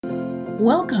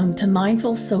Welcome to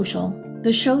Mindful Social,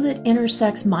 the show that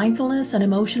intersects mindfulness and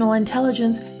emotional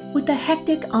intelligence with the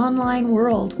hectic online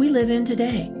world we live in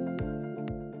today.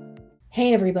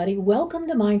 Hey everybody, welcome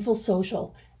to Mindful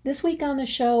Social. This week on the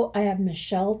show, I have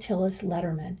Michelle Tillis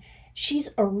Letterman. She's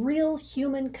a real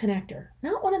human connector,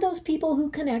 not one of those people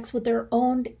who connects with their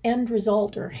own end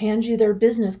result or hands you their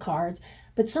business cards,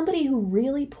 but somebody who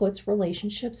really puts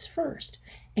relationships first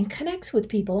and connects with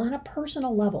people on a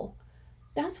personal level.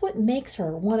 That's what makes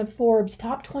her one of Forbes'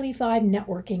 top 25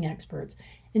 networking experts.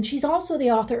 And she's also the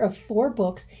author of 4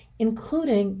 books,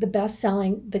 including the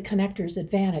best-selling The Connector's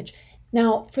Advantage.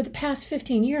 Now, for the past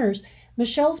 15 years,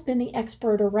 Michelle's been the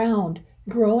expert around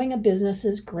growing a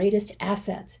business's greatest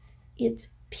assets. It's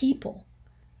people.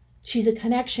 She's a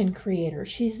connection creator.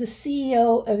 She's the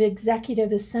CEO of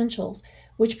Executive Essentials,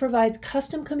 which provides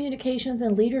custom communications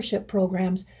and leadership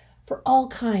programs for all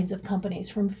kinds of companies,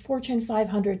 from Fortune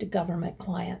 500 to government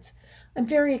clients. I'm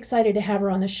very excited to have her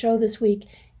on the show this week,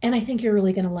 and I think you're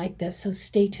really going to like this, so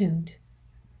stay tuned.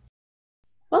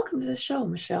 Welcome to the show,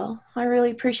 Michelle. I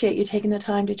really appreciate you taking the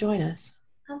time to join us.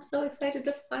 I'm so excited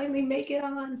to finally make it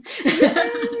on.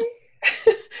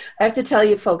 I have to tell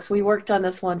you, folks, we worked on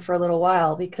this one for a little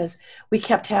while because we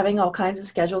kept having all kinds of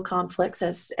schedule conflicts,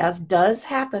 as does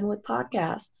happen with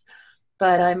podcasts.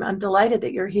 But I'm delighted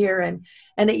that you're here and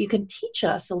that you can teach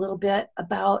us a little bit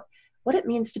about what it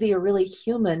means to be a really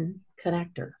human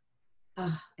connector.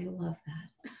 Oh, I love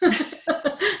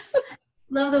that.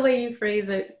 Love the way you phrase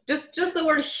it. Just the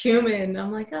word human.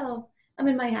 I'm like, oh, I'm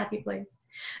in my happy place.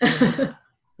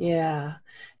 Yeah.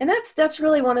 And that's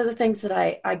really one of the things that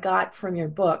I got from your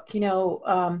book. You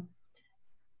know,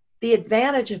 the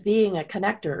advantage of being a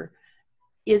connector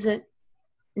isn't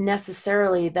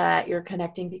necessarily that you're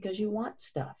connecting because you want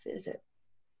stuff, is it?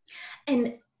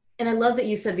 And I love that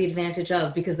you said the advantage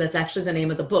of, because that's actually the name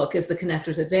of the book, is The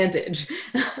Connector's Advantage.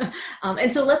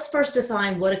 And so let's first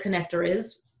define what a connector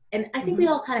is. And I think we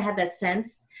all kind of have that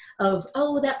sense of,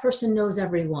 oh, that person knows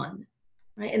everyone,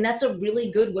 right? And that's a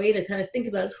really good way to kind of think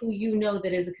about who you know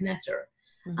that is a connector.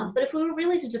 But if we were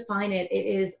really to define it, it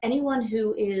is anyone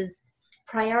who is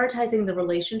prioritizing the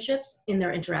relationships in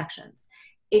their interactions.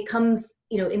 It comes,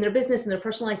 you know, in their business, in their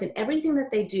personal life, in everything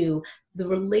that they do, the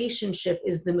relationship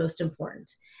is the most important.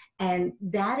 And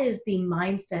that is the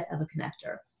mindset of a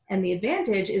connector. And the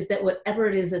advantage is that whatever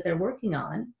it is that they're working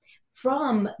on,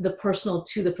 from the personal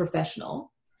to the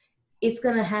professional, it's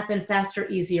going to happen faster,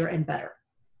 easier, and better.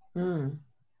 And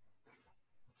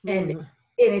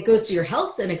it goes to your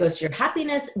health and it goes to your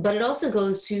happiness, but it also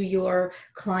goes to your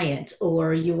client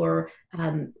or your,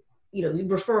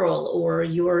 referral or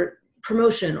your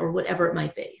promotion or whatever it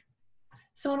might be.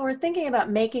 So when we're thinking about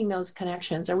making those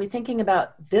connections, are we thinking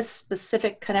about this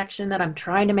specific connection that I'm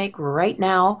trying to make right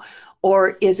now,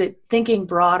 or is it thinking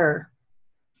broader?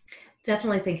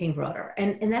 Definitely thinking broader.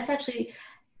 And that's actually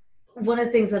one of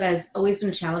the things that has always been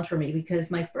a challenge for me, because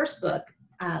my first book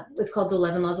was called The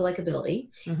 11 Laws of Likeability,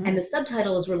 and the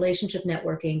subtitle is Relationship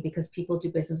Networking because people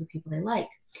do business with people they like.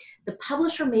 The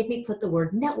publisher made me put the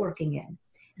word networking in,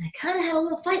 and I kind of had a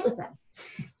little fight with them.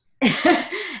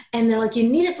 And they're like, you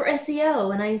need it for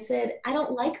SEO. And I said, I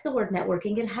don't like the word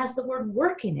networking. It has the word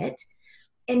work in it.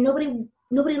 And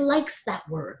nobody likes that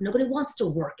word. Nobody wants to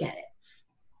work at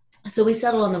it. So we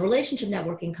settled on the relationship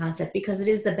networking concept because it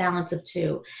is the balance of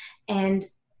two. And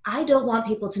I don't want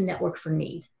people to network for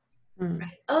need. Right?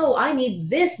 Oh, I need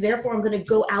this, therefore I'm going to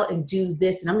go out and do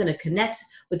this. And I'm going to connect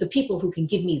with the people who can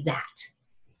give me that.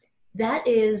 That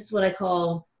is what I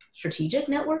call strategic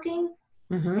networking.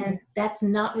 And that's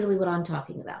not really what I'm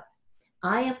talking about.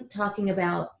 I am talking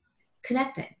about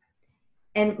connecting.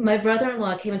 And my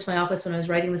brother-in-law came into my office when I was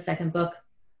writing the second book,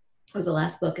 or the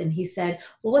last book, and he said,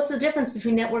 well, what's the difference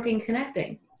between networking and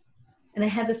connecting? And I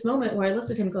had this moment where I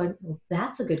looked at him going, well,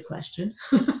 that's a good question.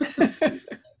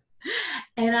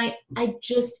 And I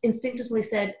just instinctively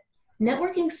said,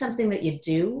 networking is something that you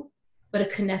do, but a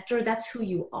connector, that's who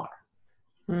you are.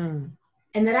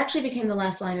 And that actually became the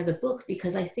last line of the book,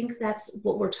 because I think that's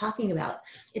what we're talking about.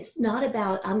 It's not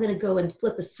about, I'm going to go and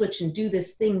flip a switch and do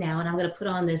this thing now, and I'm going to put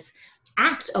on this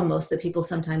act almost that people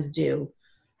sometimes do.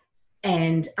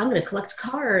 And I'm going to collect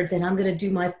cards, and I'm going to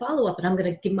do my follow-up, and I'm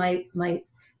going to give my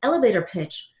elevator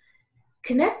pitch.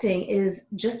 Connecting is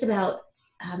just about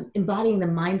embodying the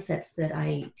mindsets that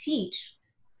I teach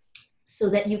so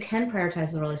that you can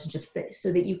prioritize the relationships,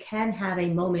 so that you can have a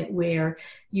moment where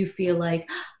you feel like,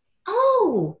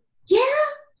 oh, yeah,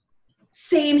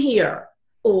 same here.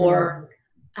 Or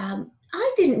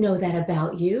I didn't know that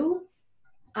about you.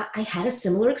 I had a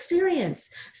similar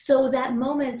experience. So that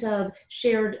moment of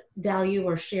shared value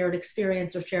or shared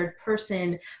experience or shared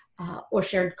person or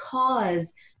shared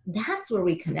cause, that's where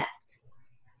we connect.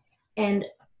 And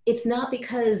it's not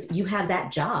because you have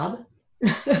that job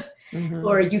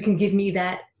or you can give me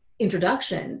that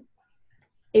introduction.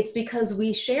 It's because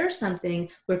we share something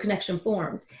where connection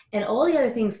forms, and all the other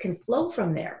things can flow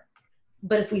from there.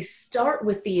 But if we start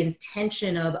with the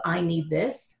intention of, I need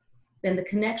this, then the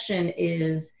connection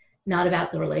is not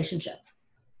about the relationship.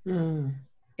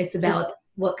 It's about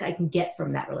what I can get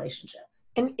from that relationship.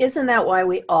 And isn't that why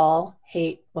we all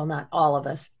hate, well, not all of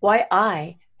us, why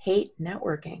I hate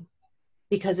networking?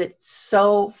 Because it's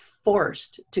so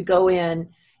forced to go in,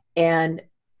 and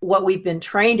what we've been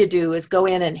trained to do is go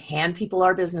in and hand people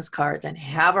our business cards and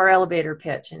have our elevator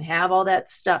pitch and have all that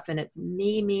stuff. And it's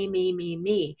me, me, me, me,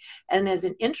 me. And as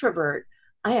an introvert,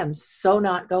 I am so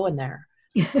not going there.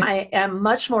 I am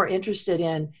much more interested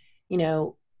in,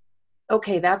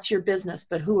 okay, that's your business,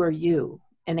 but who are you?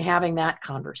 And having that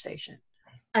conversation.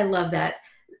 I love that.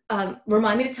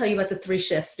 Remind me to tell you about the 3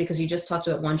 shifts, because you just talked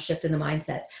about one shift in the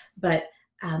mindset. But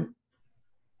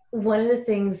one of the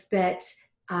things that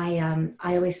I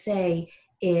always say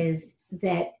is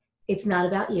that it's not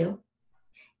about you.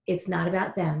 It's not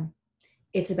about them.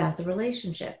 It's about the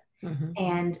relationship.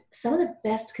 And some of the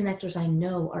best connectors I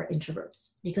know are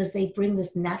introverts, because they bring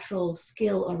this natural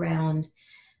skill around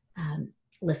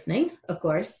listening, of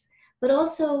course, but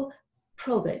also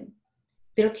probing.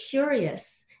 They're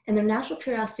curious, and their natural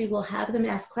curiosity will have them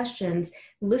ask questions,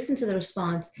 listen to the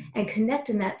response, and connect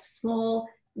in that small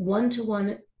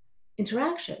one-to-one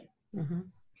interaction.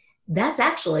 That's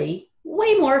actually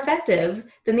way more effective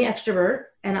than the extrovert,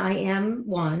 and I am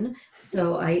one,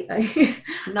 so I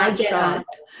Not shocked.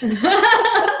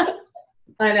 I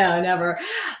know, never.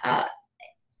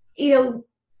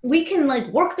 We can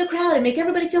work the crowd and make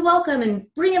everybody feel welcome and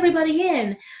bring everybody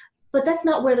in, but that's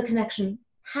not where the connection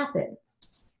happens.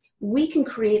 We can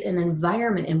create an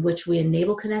environment in which we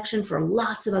enable connection for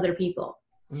lots of other people.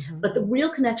 But the real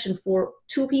connection for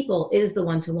 2 people is the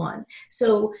one-to-one.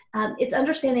 So it's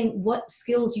understanding what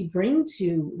skills you bring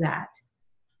to that.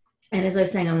 And as I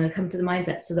was saying, I'm going to come to the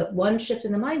mindset. So that one shift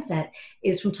in the mindset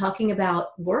is from talking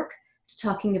about work to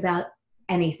talking about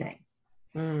anything.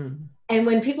 And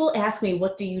when people ask me,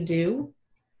 what do you do?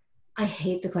 I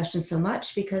hate the question so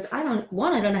much, because I don't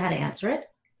know how to answer it.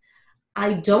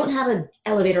 I don't have an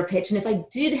elevator pitch. And if I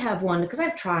did have one, because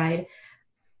I've tried,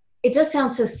 it just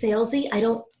sounds so salesy. I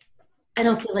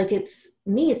don't feel like it's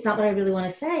me. It's not what I really want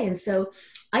to say. And so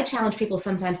I challenge people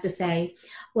sometimes to say,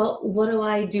 well, what do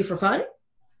I do for fun?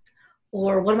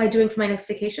 Or what am I doing for my next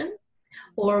vacation?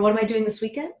 Or what am I doing this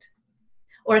weekend?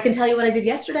 Or I can tell you what I did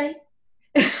yesterday.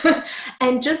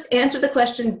 And just answer the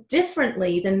question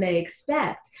differently than they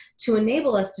expect, to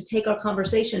enable us to take our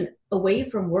conversation away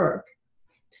from work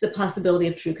to the possibility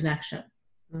of true connection.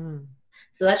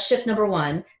 So that's shift number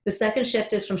 1. The second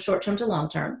shift is from short-term to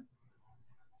long-term,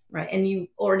 right? And you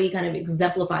already kind of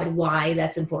exemplified why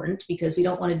that's important, because we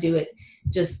don't want to do it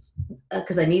just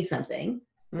because I need something.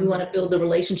 We want to build a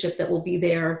relationship that will be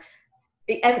there.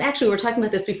 And actually, we were talking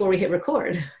about this before we hit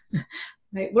record,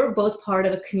 right? We're both part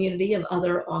of a community of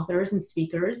other authors and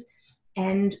speakers,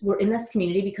 and we're in this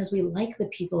community because we like the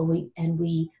people and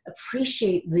we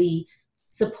appreciate the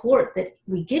support that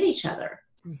we give each other.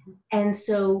 And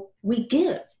so we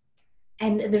give,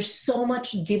 and there's so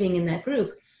much giving in that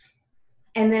group.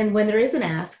 And then when there is an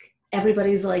ask,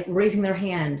 everybody's raising their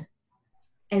hand,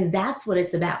 and that's what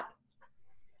it's about.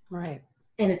 Right.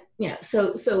 And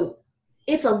so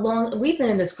it's we've been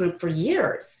in this group for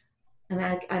years. I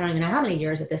mean, I don't even know how many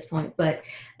years at this point, but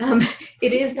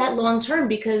it is that long term,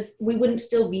 because we wouldn't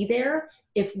still be there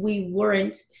if we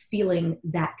weren't feeling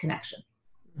that connection.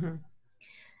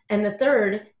 And the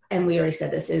third, and we already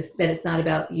said this, is that it's not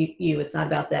about you, it's not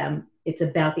about them. It's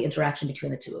about the interaction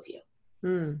between the 2 of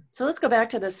you. So let's go back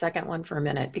to the second one for a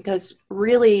minute, because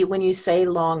really when you say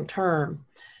long term,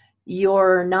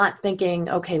 you're not thinking,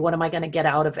 okay, what am I going to get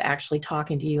out of actually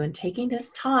talking to you and taking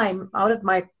this time out of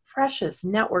my precious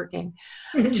networking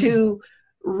to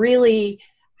really,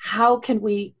 how can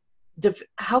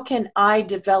I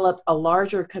develop a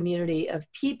larger community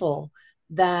of people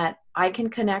that I can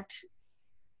connect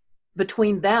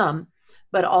between them,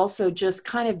 but also just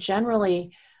kind of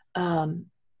generally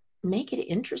make it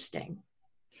interesting.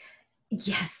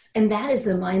 Yes. And that is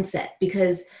the mindset,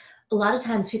 because a lot of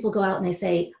times people go out and they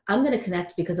say, I'm going to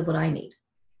connect because of what I need.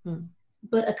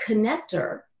 But a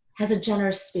connector has a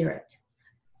generous spirit,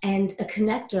 and a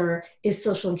connector is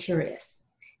social and curious,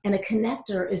 and a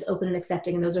connector is open and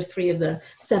accepting. And those are 3 of the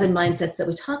 7 mindsets that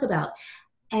we talk about.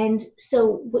 And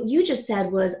so what you just said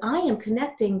was, I am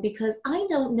connecting because I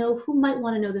don't know who might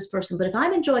want to know this person, but if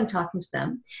I'm enjoying talking to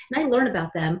them and I learn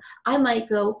about them, I might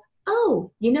go,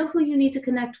 oh, you know who you need to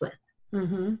connect with,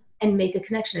 Mm-hmm. and make a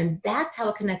connection. And that's how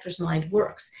a connector's mind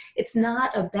works. It's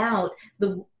not about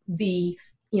the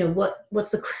what's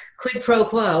the quid pro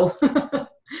quo.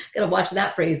 Gotta watch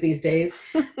that phrase these days.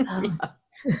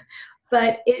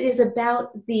 But it is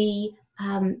about the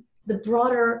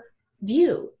broader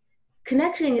view.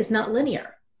 Connecting is not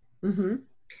linear. Mm-hmm.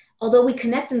 Although we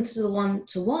connect into the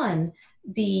one-to-one,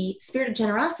 the spirit of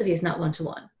generosity is not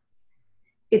one-to-one.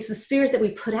 It's the spirit that we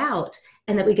put out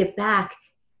and that we get back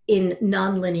in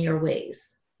non-linear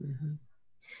ways. Mm-hmm.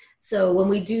 So when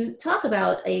we do talk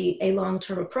about a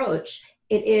long-term approach,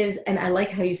 it is, and I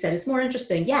like how you said it's more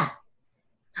interesting. Yeah.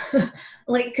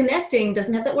 Like connecting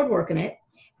doesn't have that word work in it.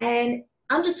 And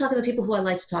I'm just talking to people who I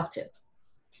like to talk to.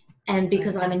 And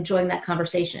because I'm enjoying that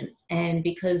conversation, and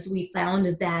because we found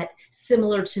that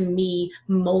similar to me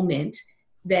moment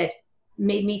that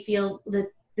made me feel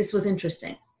that this was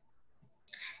interesting.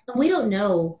 And we don't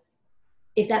know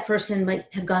if that person might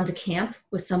have gone to camp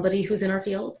with somebody who's in our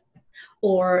field,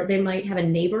 or they might have a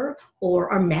neighbor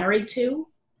or are married to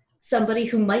somebody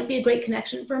who might be a great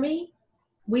connection for me.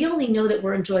 We only know that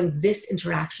we're enjoying this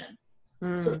interaction.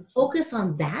 So focus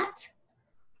on that.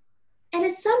 And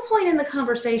at some point in the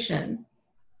conversation,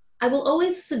 I will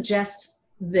always suggest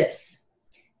this.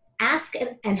 Ask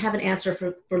and have an answer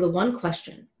for the one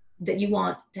question that you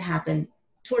want to happen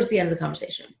towards the end of the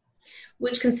conversation,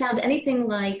 which can sound anything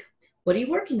like, what are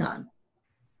you working on?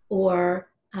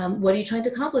 Or what are you trying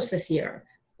to accomplish this year?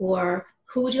 Or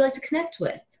who would you like to connect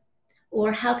with?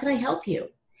 Or how can I help you?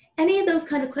 Any of those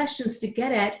kind of questions to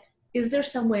get at, is there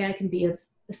some way I can be of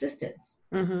assistance?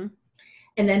 Mm-hmm.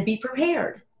 And then be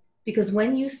prepared. Because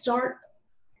when you start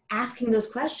asking those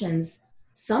questions,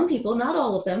 some people, not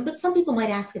all of them, but some people might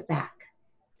ask it back.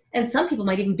 And some people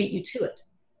might even beat you to it.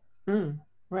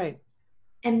 Right.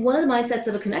 And one of the mindsets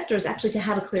of a connector is actually to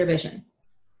have a clear vision.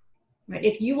 Right?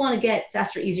 If you want to get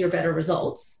faster, easier, better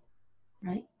results,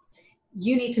 right,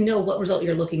 you need to know what result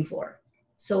you're looking for.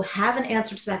 So have an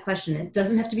answer to that question. It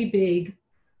doesn't have to be big.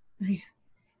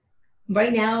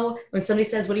 Right now, when somebody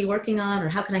says, what are you working on? Or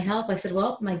how can I help? I said,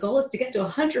 well, my goal is to get to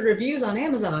 100 reviews on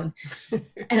Amazon.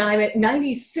 And I'm at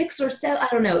 96 or so, I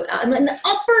don't know. I'm in the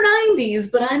upper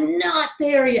 90s, but I'm not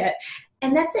there yet.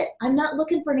 And that's it. I'm not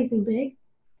looking for anything big.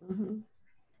 Mm-hmm.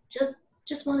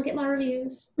 Just want to get my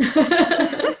reviews.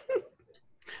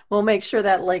 We'll make sure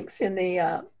that links in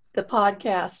the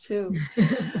podcast too.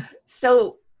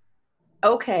 So,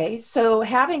 okay. So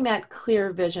having that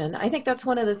clear vision, I think that's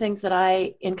one of the things that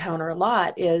I encounter a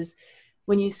lot is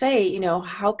when you say,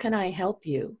 how can I help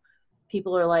you?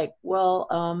 People are like,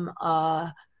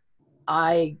 well,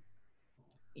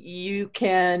 you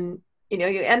can,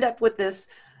 you end up with this,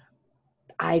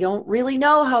 I don't really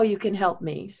know how you can help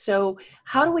me. So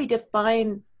how do we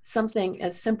define something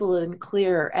as simple and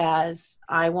clear as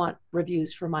I want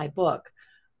reviews for my book?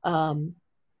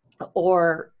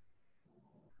 Or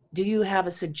do you have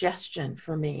a suggestion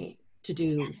for me to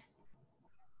do,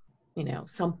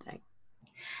 something?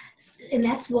 And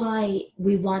that's why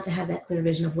we want to have that clear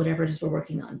vision of whatever it is we're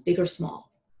working on, big or small.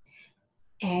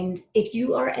 And if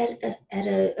you are at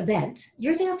an event,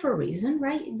 you're there for a reason,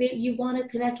 right? You want to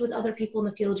connect with other people in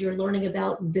the field. You're learning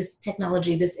about this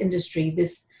technology, this industry,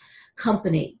 this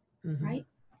company, right?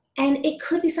 And it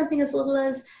could be something as little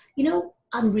as,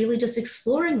 I'm really just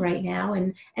exploring right now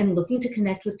and looking to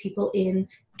connect with people in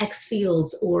X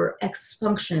fields or X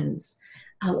functions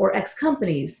or X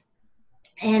companies.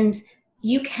 And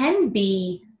you can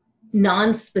be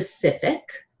non-specific,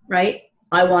 right?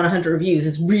 I want 100 reviews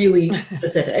is really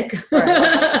specific.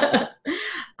 But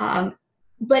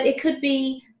it could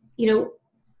be,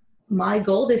 my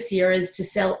goal this year is to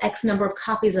sell X number of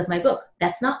copies of my book.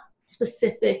 That's not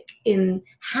specific in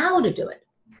how to do it.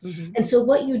 Mm-hmm. And so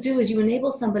what you do is you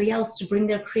enable somebody else to bring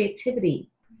their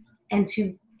creativity and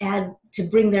to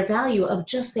bring their value of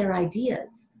just their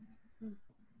ideas.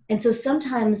 And so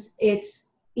sometimes it's,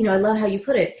 I love how you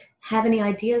put it, have any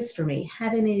ideas for me?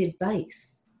 Have any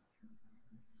advice?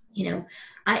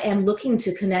 I am looking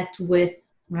to connect with,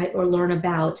 right, or learn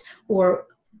about, or,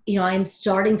 I'm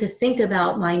starting to think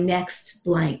about my next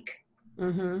blank.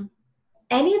 Mm-hmm.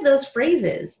 Any of those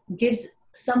phrases gives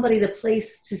somebody the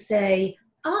place to say,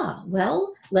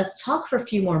 well, let's talk for a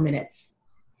few more minutes.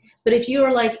 But if you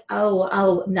are like,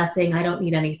 oh, nothing, I don't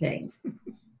need anything.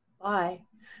 Why?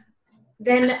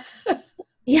 Then,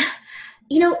 yeah,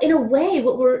 in a way,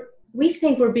 we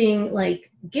think we're being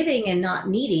like giving and not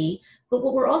needy, but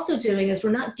what we're also doing is we're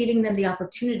not giving them the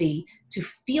opportunity to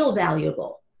feel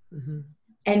valuable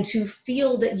and to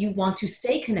feel that you want to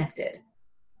stay connected.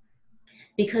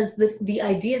 Because the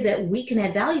idea that we can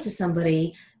add value to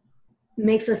somebody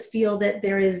makes us feel that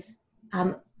there is,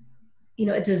 a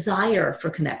desire for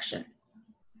connection.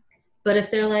 But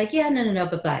if they're like, yeah, no,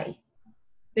 bye-bye,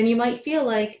 then you might feel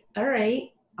like, all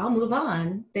right, I'll move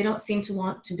on. They don't seem to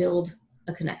want to build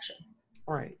a connection.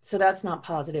 Right. So that's not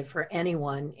positive for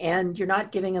anyone. And you're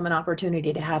not giving them an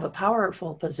opportunity to have a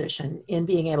powerful position in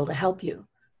being able to help you,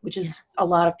 which is a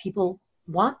lot of people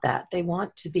want that. They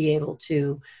want to be able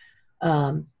to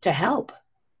help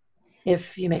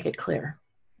if you make it clear.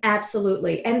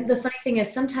 Absolutely. And the funny thing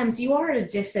is sometimes you are at a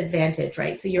disadvantage,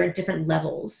 right? So you're at different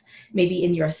levels, maybe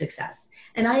in your success.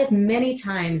 And I have many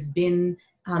times been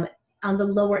on the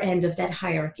lower end of that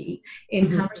hierarchy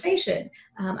in conversation.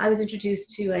 I was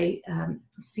introduced to a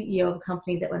CEO of a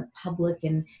company that went public,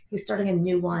 and he was starting a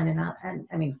new one. And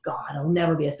I mean, God, I'll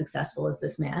never be as successful as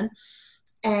this man.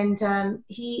 And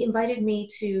he invited me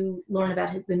to learn about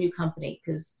the new company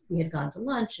because we had gone to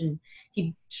lunch, and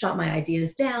he shot my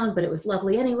ideas down, but it was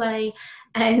lovely anyway.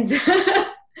 And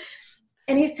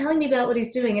and he's telling me about what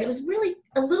he's doing. And it was really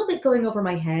a little bit going over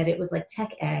my head. It was like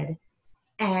tech ed.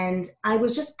 And I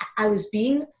was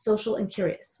being social and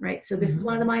curious, right? So this is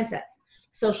one of the mindsets.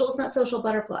 Social is not social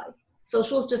butterfly.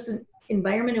 Social is just an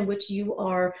environment in which you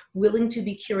are willing to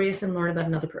be curious and learn about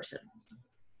another person.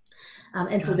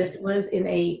 And so this was in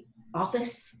a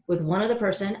office with one other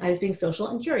person. I was being social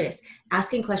and curious,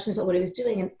 asking questions about what he was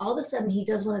doing. And all of a sudden he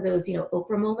does one of those,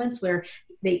 Oprah moments where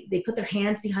they put their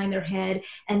hands behind their head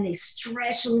and they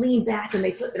stretch and lean back and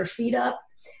they put their feet up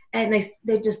and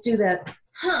they just do the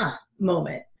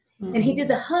moment. And he did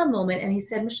the moment and he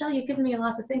said, Michelle, you've given me a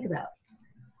lot to think about.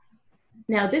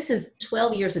 Now, this is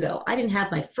 12 years ago. I didn't have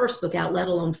my first book out, let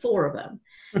alone 4 of them.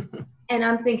 And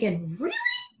I'm thinking, really?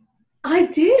 I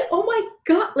did? Oh my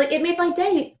God. Like, it made my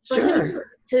day for him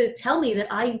to tell me that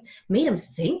I made him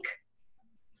think.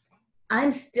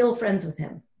 I'm still friends with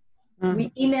him. We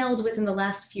emailed within the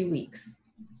last few weeks.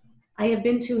 I have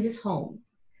been to his home.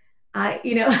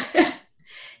 It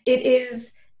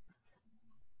is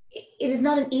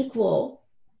not an equal,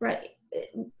 right,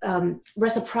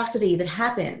 reciprocity that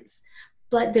happens,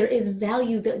 but there is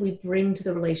value that we bring to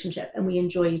the relationship and we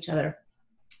enjoy each other.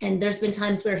 And there's been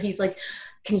times where he's like,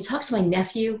 can you talk to my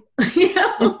nephew?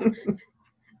 And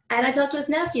I talked to his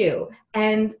nephew,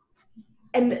 and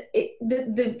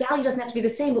the value doesn't have to be the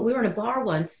same, but we were in a bar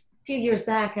once a few years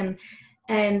back,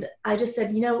 and I just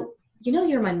said,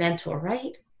 you're my mentor,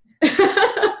 right?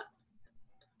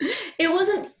 It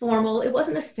wasn't formal, it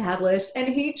wasn't established, and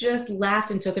he just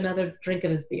laughed and took another drink of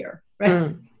his beer,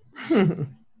 right?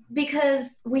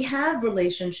 Because we have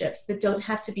relationships that don't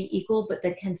have to be equal, but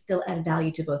that can still add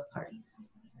value to both parties.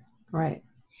 Right.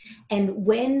 And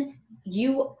when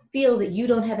you feel that you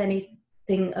don't have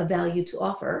anything of value to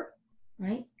offer,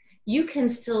 right, you can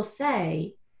still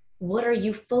say, what are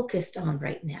you focused on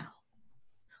right now?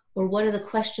 Or what are the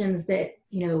questions that,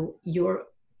 your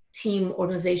team,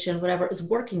 organization, whatever is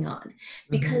working on?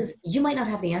 Because you might not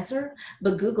have the answer,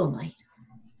 but Google might.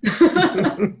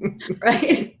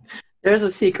 Right? There's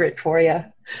a secret for you.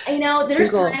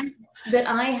 There's times that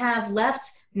I have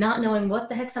left not knowing what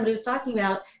the heck somebody was talking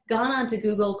about, gone onto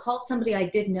Google, called somebody I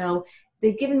did know,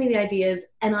 they've given me the ideas,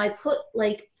 and I put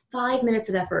like 5 minutes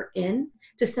of effort in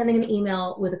to sending an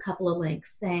email with a couple of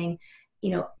links saying,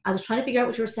 I was trying to figure out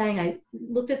what you were saying. I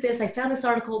looked at this, I found this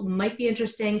article, might be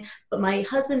interesting, but my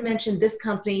husband mentioned this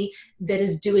company that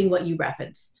is doing what you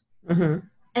referenced. And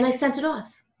I sent it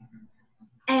off.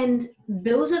 And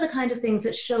those are the kind of things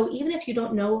that show, even if you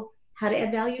don't know how to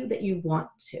add value, that you want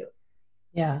to.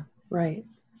 Yeah, right.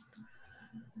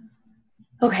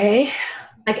 Okay.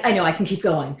 I know I can keep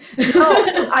going.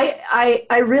 I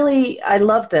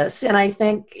love this. And I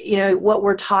think, what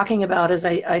we're talking about, as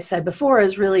I said before,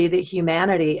 is really the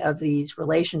humanity of these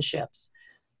relationships.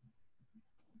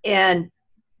 And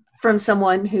from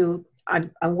someone who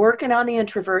I'm working on the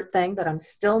introvert thing, but I'm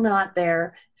still not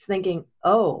there, is thinking,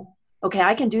 oh, okay,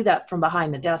 I can do that from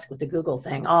behind the desk with the Google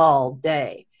thing all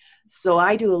day. So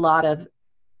I do a lot of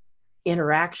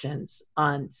interactions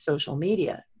on social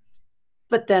media.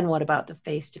 But then what about the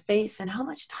face-to-face? And how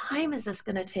much time is this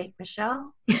going to take,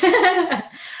 Michelle?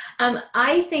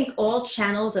 I think all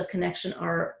channels of connection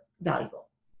are valuable.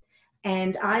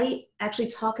 And I actually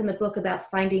talk in the book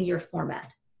about finding your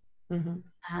format.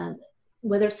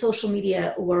 Whether it's social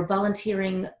media or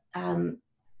volunteering, or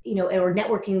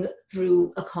networking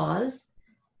through a cause,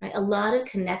 right? A lot of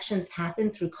connections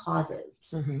happen through causes.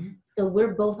 So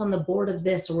we're both on the board of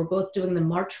this, or we're both doing the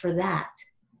march for that.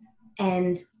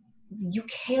 And you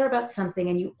care about something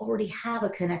and you already have a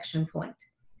connection point,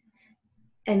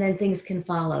 and then things can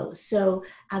follow. So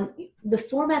the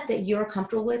format that you're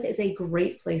comfortable with is a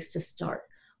great place to start.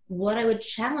 what I would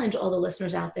challenge all the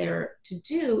listeners out there to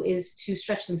do is to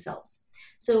stretch themselves.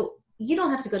 So you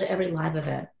don't have to go to every live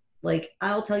event. Like,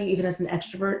 I'll tell you, even as an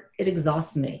extrovert, it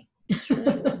exhausts me.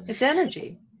 It's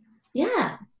energy.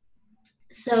 Yeah.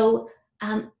 So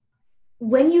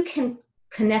when you can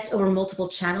connect over multiple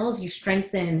channels, you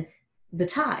strengthen the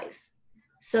ties.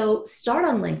 So start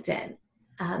on LinkedIn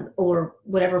or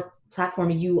whatever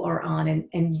platform you are on,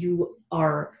 and you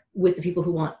are with the people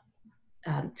who want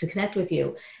to connect with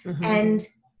you. And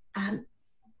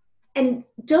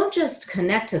don't just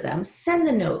connect to them. Send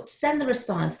the note, send the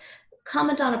response,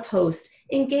 comment on a post,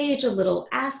 engage a little,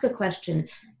 ask a question.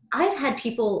 I've had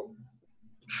people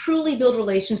truly build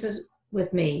relationships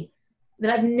with me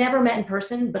that I've never met in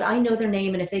person, but I know their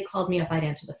name, and if they called me up, I'd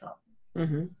answer the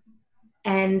phone.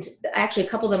 And actually, a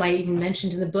couple of them I even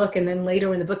mentioned in the book, and then later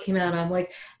when the book came out, I'm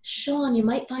like, Sean, you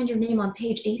might find your name on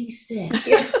page 86.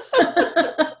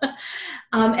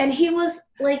 And he was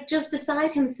like just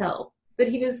beside himself, but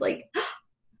he was like,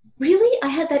 really? I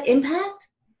had that impact?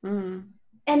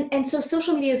 And so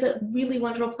social media is a really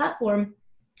wonderful platform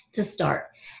to start.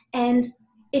 And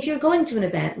if you're going to an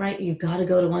event, right, you've got to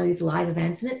go to one of these live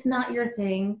events and it's not your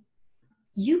thing,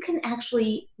 you can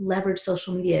actually leverage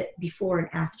social media before and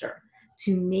after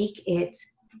to make it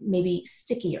maybe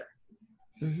stickier.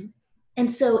 And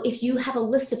so if you have a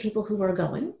list of people who are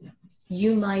going,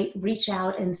 you might reach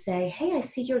out and say, hey, I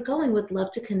see you're going, would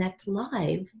love to connect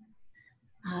live.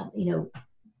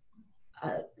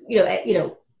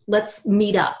 Let's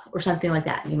meet up or something like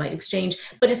that. You might exchange,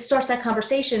 but it starts that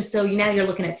conversation. So now you're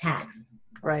looking at tags.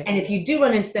 Right. And if you do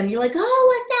run into them, you're like, oh,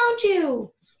 I found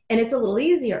you. And it's a little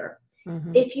easier.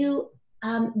 If you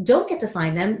don't get to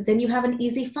find them, then you have an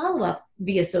easy follow-up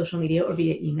via social media or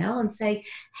via email and say,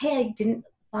 hey, I didn't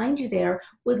find you there.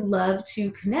 Would love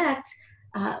to connect,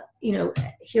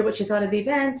 hear what you thought of the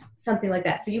event, something like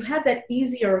that. So you have that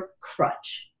easier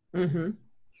crutch. You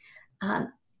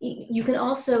can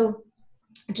also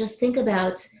just think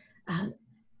about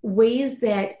ways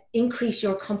that increase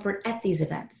your comfort at these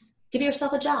events. Give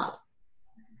yourself a job,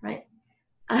 right?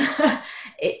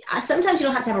 Sometimes you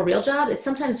don't have to have a real job. It's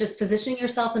sometimes just positioning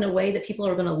yourself in a way that people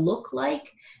are going to look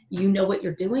like you know what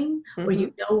you're doing, or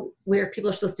you know where people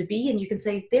are supposed to be. And you can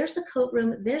say, there's the coat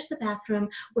room, there's the bathroom,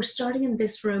 we're starting in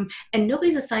this room. And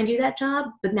nobody's assigned you that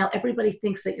job, but now everybody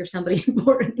thinks that you're somebody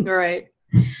important. Right.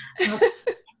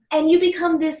 And you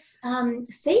become this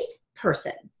safe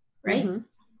person, right?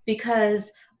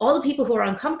 Because all the people who are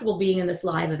uncomfortable being in this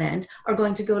live event are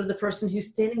going to go to the person who's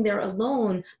standing there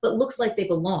alone, but looks like they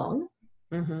belong.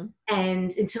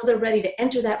 And until they're ready to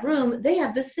enter that room, they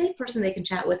have this safe person they can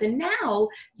chat with. And now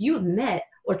you have met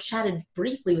or chatted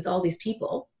briefly with all these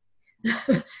people.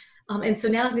 And so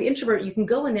now as the introvert, you can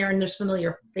go in there and there's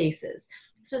familiar faces.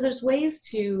 So there's ways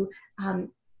to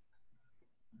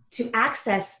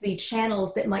access the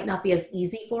channels that might not be as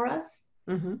easy for us.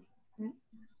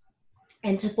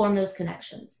 And to form those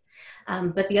connections.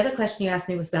 But the other question you asked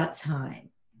me was about time.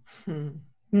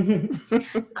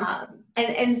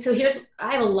 And so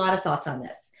I have a lot of thoughts on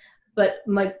this, but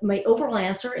my overall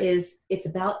answer is it's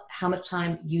about how much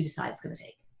time you decide it's going to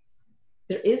take.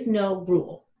 There is no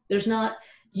rule. There's not,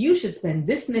 you should spend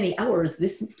this many hours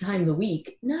this time of the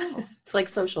week. No. It's like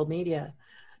social media.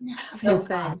 No. Same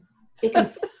thing. It can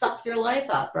suck your life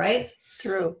up, right?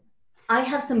 True. I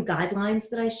have some guidelines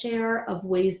that I share of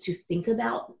ways to think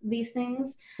about these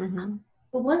things.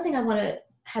 But one thing I want to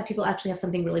have people actually have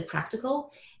something really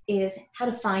practical is how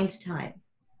to find time.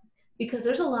 Because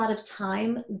there's a lot of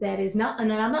time that is not,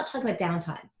 and I'm not talking about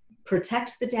downtime.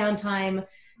 Protect the downtime,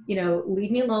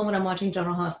 leave me alone when I'm watching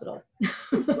General Hospital.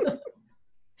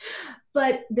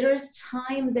 But there's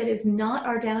time that is not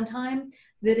our downtime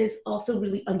that is also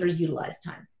really underutilized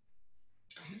time.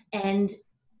 And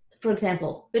for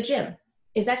example, the gym.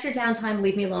 If that's your downtime,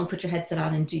 leave me alone, put your headset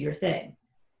on and do your thing.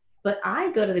 But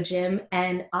I go to the gym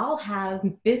and I'll have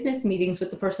business meetings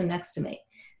with the person next to me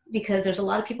because there's a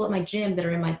lot of people at my gym that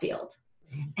are in my field.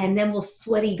 And then we'll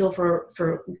sweaty go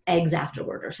for eggs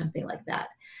afterward or something like that.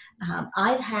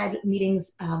 I've had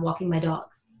meetings walking my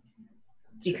dogs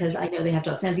because I know they have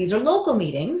dogs. Now these are local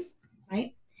meetings,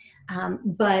 right?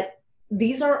 But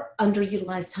these are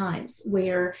underutilized times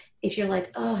where if you're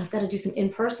like, oh, I've got to do some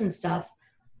in-person stuff.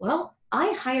 Well,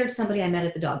 I hired somebody I met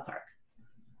at the dog park.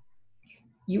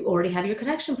 You already have your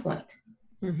connection point.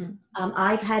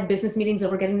 I've had business meetings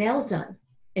over getting nails done,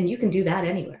 and you can do that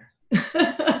anywhere.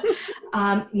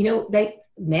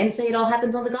 Men say it all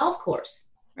happens on the golf course,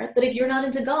 right? But if you're not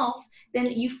into golf, then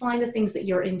you find the things that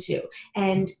you're into,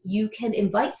 and you can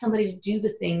invite somebody to do the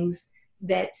things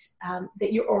that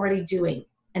that you're already doing.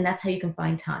 And that's how you can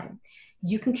find time.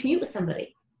 You can commute with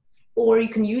somebody. Or you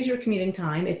can use your commuting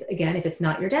time, if it's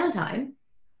not your downtime,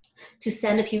 to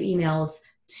send a few emails,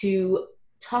 to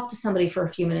talk to somebody for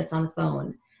a few minutes on the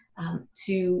phone,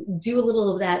 to do a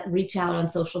little of that reach out on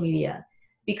social media,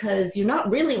 because you're not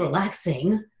really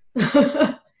relaxing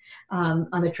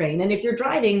on the train. And if you're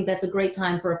driving, that's a great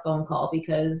time for a phone call,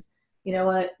 because you know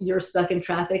what, you're stuck in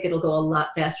traffic. It'll go a lot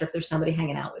faster if there's somebody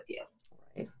hanging out with you.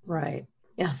 Right. Right.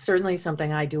 Yeah, certainly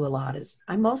something I do a lot is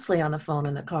I'm mostly on the phone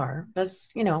in the car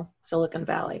because, Silicon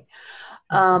Valley.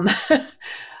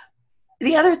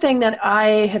 The other thing that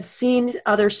I have seen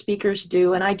other speakers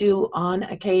do, and I do on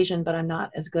occasion, but I'm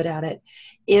not as good at it,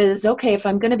 is, okay, if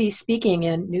I'm going to be speaking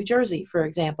in New Jersey, for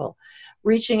example,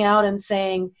 reaching out and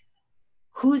saying,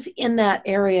 who's in that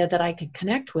area that I could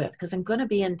connect with? Because I'm going to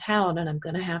be in town and I'm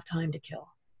going to have time to kill.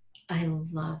 I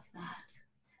love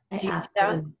that. Do you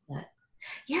absolutely love that.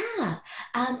 Yeah.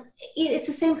 It's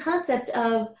the same concept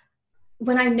of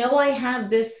when I know I have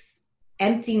this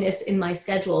emptiness in my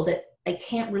schedule that I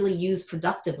can't really use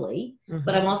productively,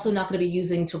 but I'm also not going to be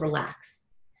using to relax.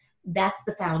 That's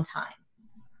the found time,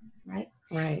 right?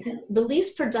 Right. And the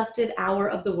least productive hour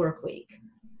of the work week.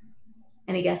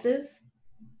 Any guesses?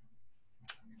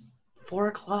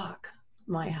 4:00,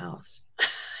 my house.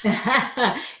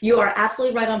 You are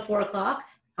absolutely right on 4:00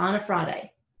 on a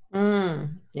Friday.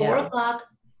 Yeah. 4:00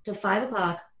 to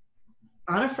 5:00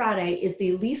 on a Friday is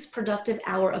the least productive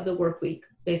hour of the work week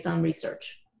based on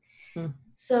research.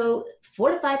 So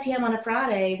 4 to 5 p.m. on a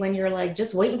Friday, when you're like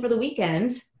just waiting for the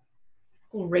weekend,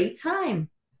 great time.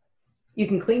 You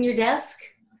can clean your desk.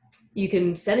 You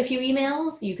can send a few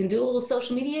emails. You can do a little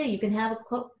social media. You can have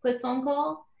a quick phone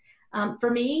call.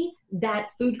 For me, that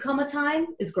food coma time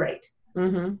is great.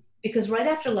 Because right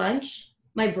after lunch,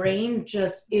 my brain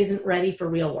just isn't ready for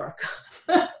real work.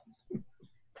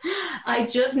 I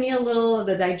just need a little of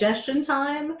the digestion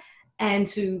time and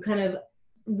to kind of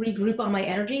regroup on my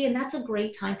energy. And that's a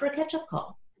great time for a catch-up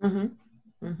call.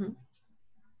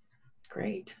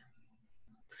 Great.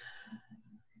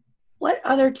 What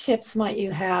other tips might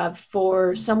you have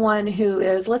for someone who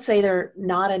is, let's say they're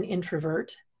not an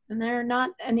introvert and they're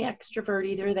not an extrovert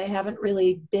either. They haven't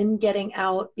really been getting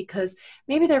out because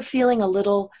maybe they're feeling a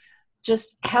little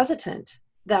just hesitant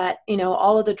that,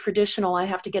 all of the traditional, I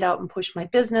have to get out and push my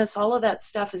business, all of that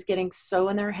stuff is getting so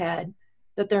in their head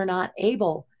that they're not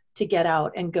able to get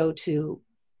out and go to,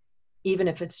 even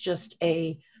if it's just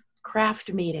a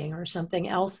craft meeting or something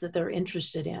else that they're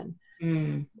interested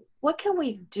in. What can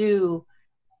we do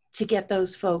to get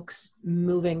those folks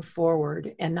moving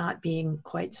forward and not being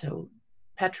quite so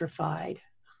petrified?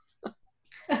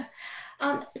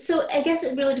 So I guess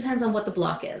it really depends on what the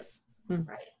block is,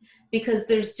 right? Because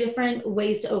there's different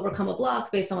ways to overcome a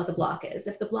block based on what the block is.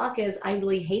 If the block is, I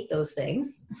really hate those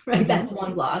things, right? That's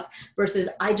one block, versus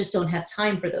I just don't have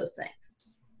time for those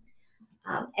things.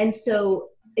 And so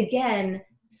again,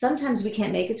 sometimes we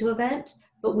can't make it to an event,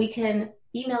 but we can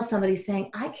email somebody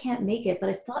saying, I can't make it, but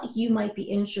I thought you might be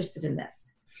interested in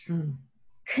this.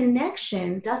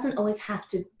 Connection doesn't always have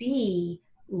to be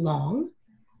long,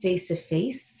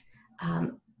 face-to-face,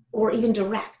 or even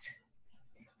direct.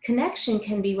 Connection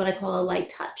can be what I call a light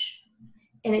touch.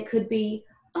 And it could be,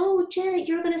 oh, Janet,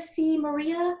 you're going to see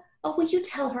Maria. Oh, will you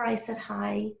tell her I said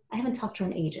hi? I haven't talked to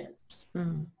her in ages.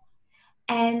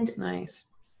 And nice.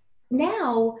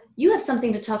 Now you have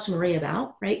something to talk to Maria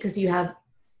about, right? Because you have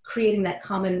creating that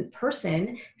common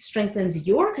person strengthens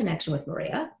your connection with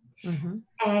Maria.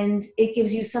 And it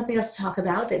gives you something else to talk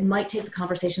about that might take the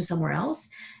conversation somewhere else.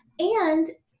 And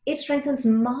it strengthens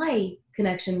my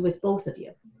connection with both of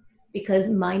you, because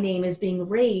my name is being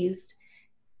raised,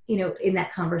 in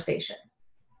that conversation.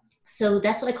 So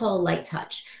that's what I call a light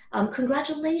touch.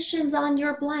 Congratulations on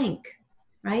your blank,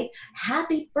 right?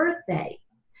 Happy birthday.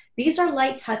 These are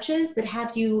light touches that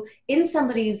have you in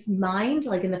somebody's mind,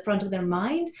 like in the front of their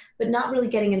mind, but not really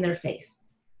getting in their face.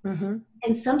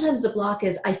 And sometimes the block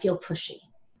is, I feel pushy,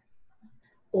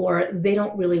 or they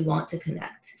don't really want to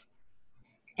connect.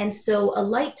 And so a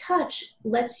light touch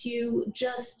lets you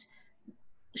just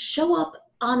show up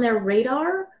on their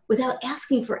radar without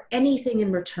asking for anything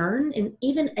in return, and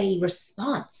even a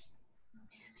response.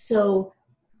 So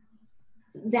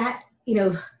that,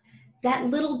 that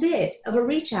little bit of a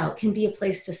reach out can be a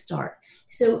place to start.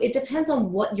 So it depends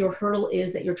on what your hurdle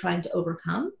is that you're trying to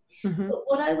overcome. But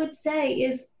what I would say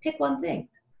is pick one thing,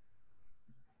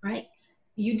 right?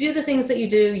 You do the things that you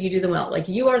do them well. Like,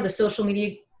 you are the social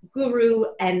media guru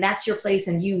and that's your place,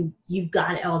 and you've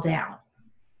got it all down.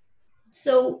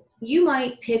 So you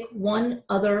might pick one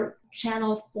other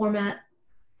channel, format,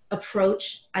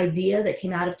 approach, idea that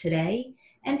came out of today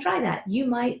and try that. You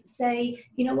might say,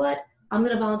 you know what, I'm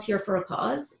going to volunteer for a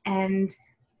cause, and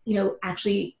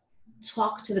actually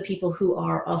talk to the people who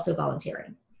are also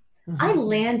volunteering. I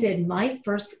landed my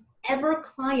first ever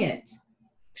client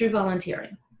through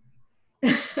volunteering.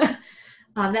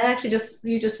 That actually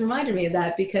you just reminded me of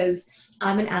that, because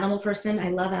I'm an animal person. I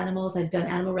love animals. I've done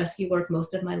animal rescue work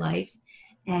most of my life.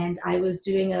 And I was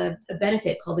doing a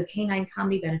benefit called the Canine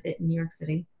Comedy Benefit in New York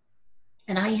City.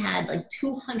 And I had like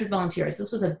 200 volunteers.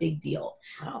 This was a big deal.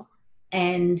 Wow.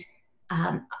 And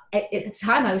at the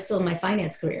time, I was still in my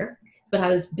finance career, but I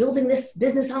was building this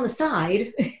business on the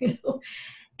side.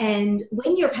 And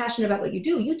when you're passionate about what you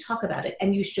do, you talk about it,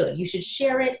 and you should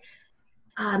share it,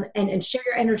 and share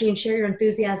your energy and share your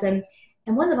enthusiasm.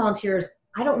 And one of the volunteers,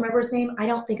 I don't remember his name. I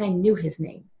don't think I knew his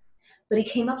name, but he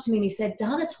came up to me and he said,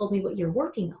 Donna told me what you're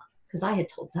working on, because I had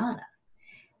told Donna.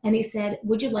 And he said,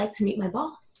 would you like to meet my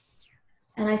boss?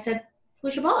 And I said,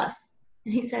 who's your boss?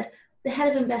 And he said, the head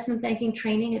of investment banking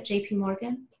training at JP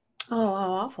Morgan. Oh,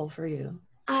 how awful for you.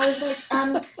 I was like,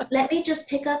 let me just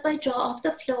pick up my jaw off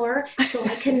the floor so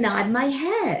I can nod my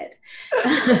head.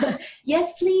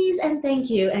 Yes, please, and thank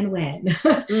you, and when.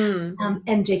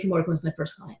 And JP Morgan was my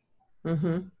first client.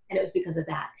 And it was because of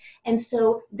that. And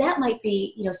so that might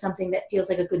be, something that feels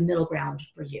like a good middle ground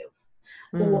for you.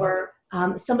 Or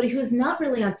somebody who's not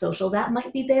really on social, that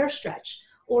might be their stretch.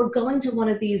 Or going to one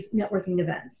of these networking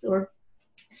events.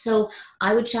 So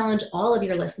I would challenge all of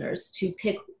your listeners to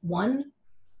pick one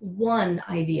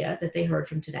idea that they heard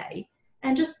from today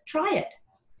and just try it.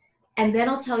 And then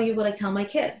I'll tell you what I tell my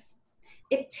kids.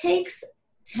 It takes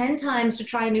 10 times to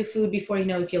try a new food before you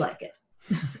know if you like it.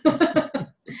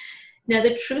 Now,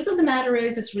 the truth of the matter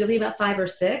is it's really about 5 or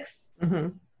 6.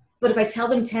 But if I tell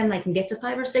them 10 and I can get to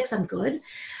 5 or 6, I'm good.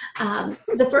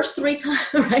 The first 3 times,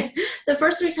 right? The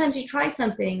first 3 times you try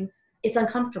something, it's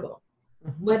uncomfortable.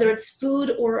 Whether it's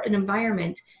food or an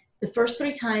environment, the first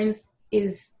 3 times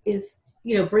is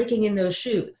breaking in those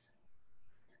shoes.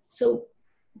 So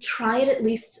try it at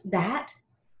least that.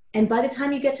 And by the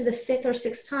time you get to the 5th or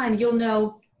 6th time, you'll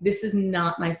know this is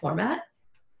not my format.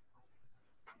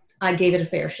 I gave it a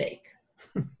fair shake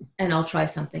and I'll try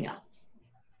something else.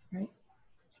 Right?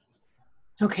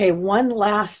 Okay. One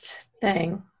last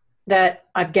thing that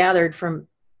I've gathered from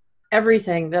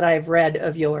everything that I've read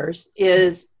of yours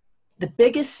is the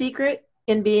biggest secret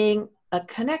in being a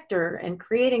connector and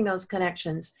creating those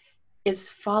connections is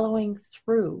following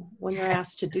through when you're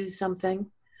asked to do something,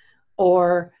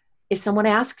 or if someone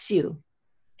asks you,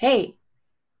 hey,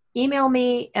 email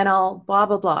me and I'll blah,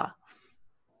 blah, blah.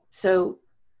 So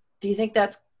do you think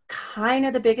that's kind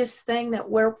of the biggest thing,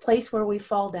 place where we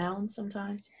fall down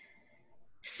sometimes?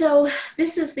 So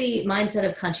this is the mindset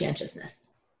of conscientiousness.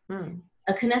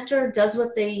 A connector does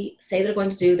what they say they're going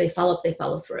to do. They follow up, they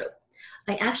follow through.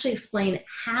 I actually explain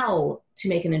how to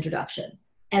make an introduction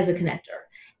as a connector,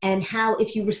 and how,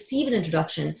 if you receive an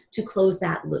introduction, to close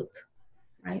that loop,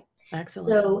 right? Excellent.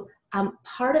 So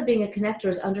part of being a connector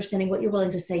is understanding what you're willing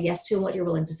to say yes to and what you're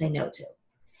willing to say no to.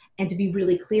 And to be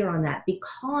really clear on that,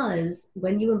 because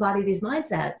when you embody these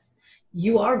mindsets,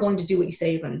 you are going to do what you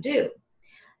say you're going to do.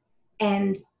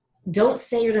 And don't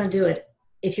say you're going to do it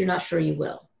if you're not sure you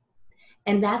will.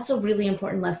 And that's a really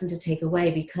important lesson to take away,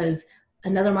 because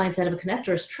another mindset of a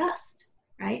connector is trust,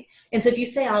 right? And so if you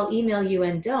say, I'll email you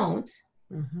and don't,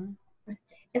 and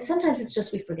sometimes it's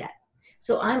just we forget.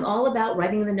 So I'm all about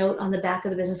writing the note on the back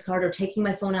of the business card, or taking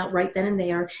my phone out right then and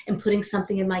there and putting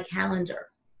something in my calendar,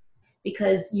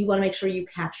 because you want to make sure you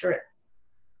capture it.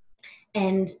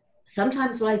 And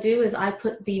sometimes what I do is I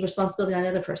put the responsibility on the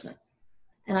other person.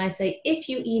 And I say, if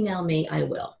you email me, I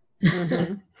will.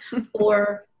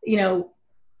 Or,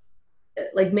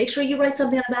 like, make sure you write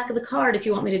something on the back of the card if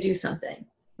you want me to do something.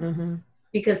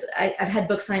 Because I've had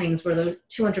book signings where there are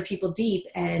 200 people deep,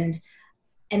 and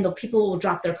the people will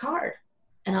drop their card.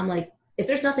 And I'm like, if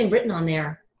there's nothing written on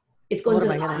there, it's going to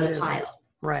the bottom of the pile.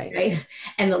 Right.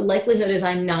 And the likelihood is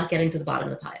I'm not getting to the bottom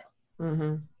of the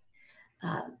pile.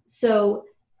 So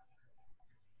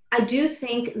I do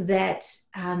think that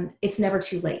it's never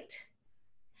too late.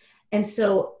 And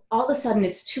so all of a sudden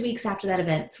it's 2 weeks after that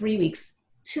event, 3 weeks,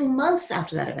 2 months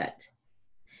after that event.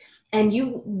 And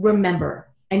you remember,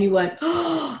 and you went,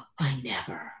 oh, I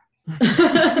never.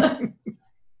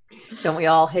 Don't we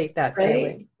all hate that feeling?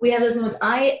 Right? We have those moments.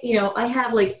 I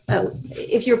have like,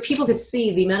 if your people could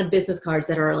see the amount of business cards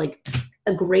that are like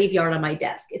a graveyard on my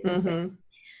desk. It's insane.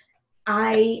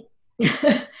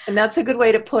 And that's a good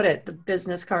way to put it, the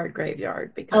business card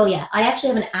graveyard. Because oh yeah, I actually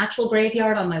have an actual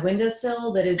graveyard on my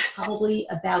windowsill that is probably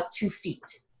about 2 feet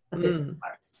of business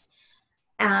cards.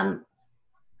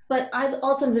 But I've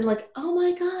also been like, oh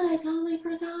my God, I totally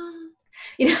forgot.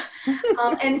 you know.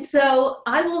 And so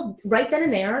I will right then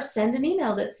and there send an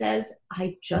email that says,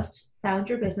 I just found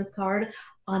your business card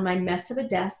on my mess of a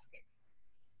desk.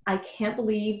 I can't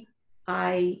believe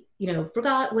I,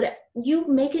 forgot. What you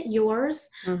make it yours.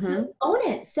 Mm-hmm. Own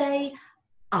it. Say,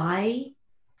 I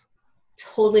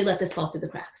totally let this fall through the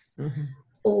cracks. Mm-hmm.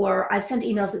 Or I've sent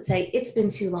emails that say, it's been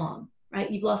too long, right?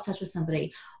 You've lost touch with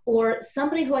somebody. Or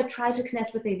somebody who I tried to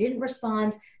connect with, they didn't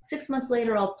respond. 6 months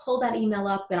later, I'll pull that email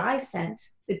up that I sent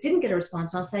that didn't get a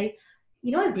response. And I'll say,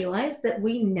 I realized that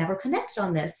we never connected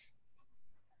on this.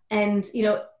 And,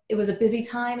 it was a busy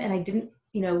time and I didn't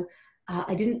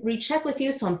recheck with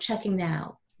you, so I'm checking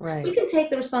now. Right. We can take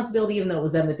the responsibility, even though it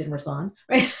was them that didn't respond,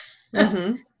 right?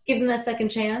 Mm-hmm. Give them that second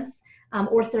chance.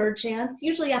 Or third chance.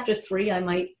 Usually after 3, I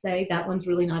might say that one's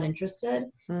really not interested.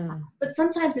 But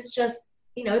sometimes it's just,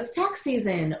 it's tax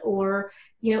season, or,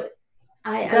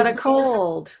 I got a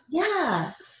cold.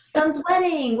 Yeah. Son's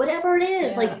wedding, whatever it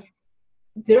is. Yeah. Like,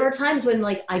 there are times when,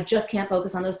 like, I just can't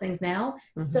focus on those things now.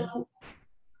 Mm-hmm. So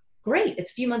great.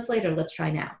 It's a few months later. Let's try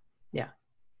now. Yeah.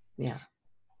 Yeah.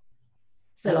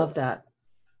 So I love that.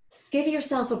 Give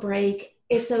yourself a break.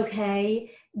 It's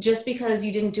okay. Just because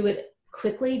you didn't do it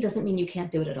quickly doesn't mean you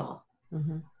can't do it at all.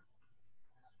 Mm-hmm.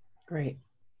 Great.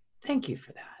 Thank you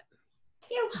for that.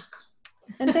 You're welcome.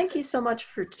 And thank you so much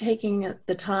for taking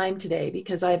the time today,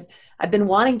 because I've been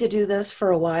wanting to do this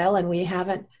for a while and we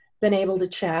haven't been able to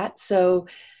chat. So,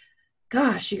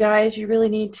 gosh, you guys, you really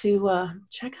need to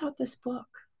check out this book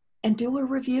and do a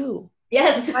review.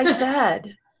 Yes. Like I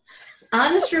said.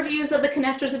 Honest reviews of The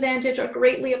Connector's Advantage are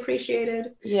greatly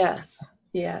appreciated. Yes.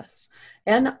 Yes.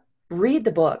 And read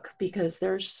the book, because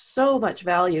there's so much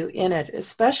value in it,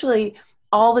 especially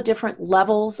all the different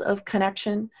levels of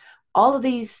connection, all of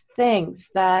these things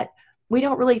that we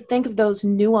don't really think of, those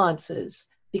nuances,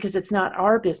 because it's not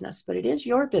our business, but it is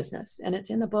your business and it's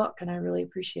in the book, and I really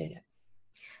appreciate it.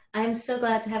 I'm so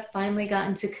glad to have finally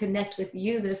gotten to connect with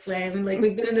you this way. I mean, like,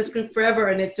 we've been in this group forever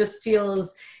and it just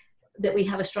feels that we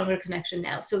have a stronger connection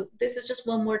now. So this is just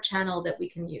one more channel that we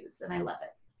can use, and I love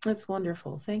it. That's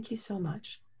wonderful. Thank you so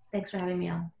much. Thanks for having me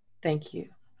on. Thank you.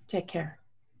 Take care.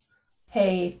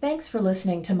 Hey, thanks for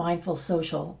listening to Mindful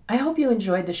Social. I hope you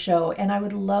enjoyed the show, and I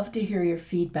would love to hear your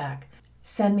feedback.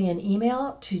 Send me an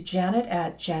email to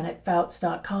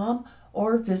janet@janetfouts.com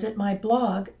or visit my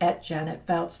blog at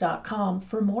janetfouts.com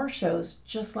for more shows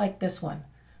just like this one.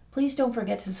 Please don't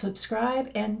forget to subscribe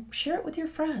and share it with your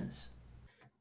friends.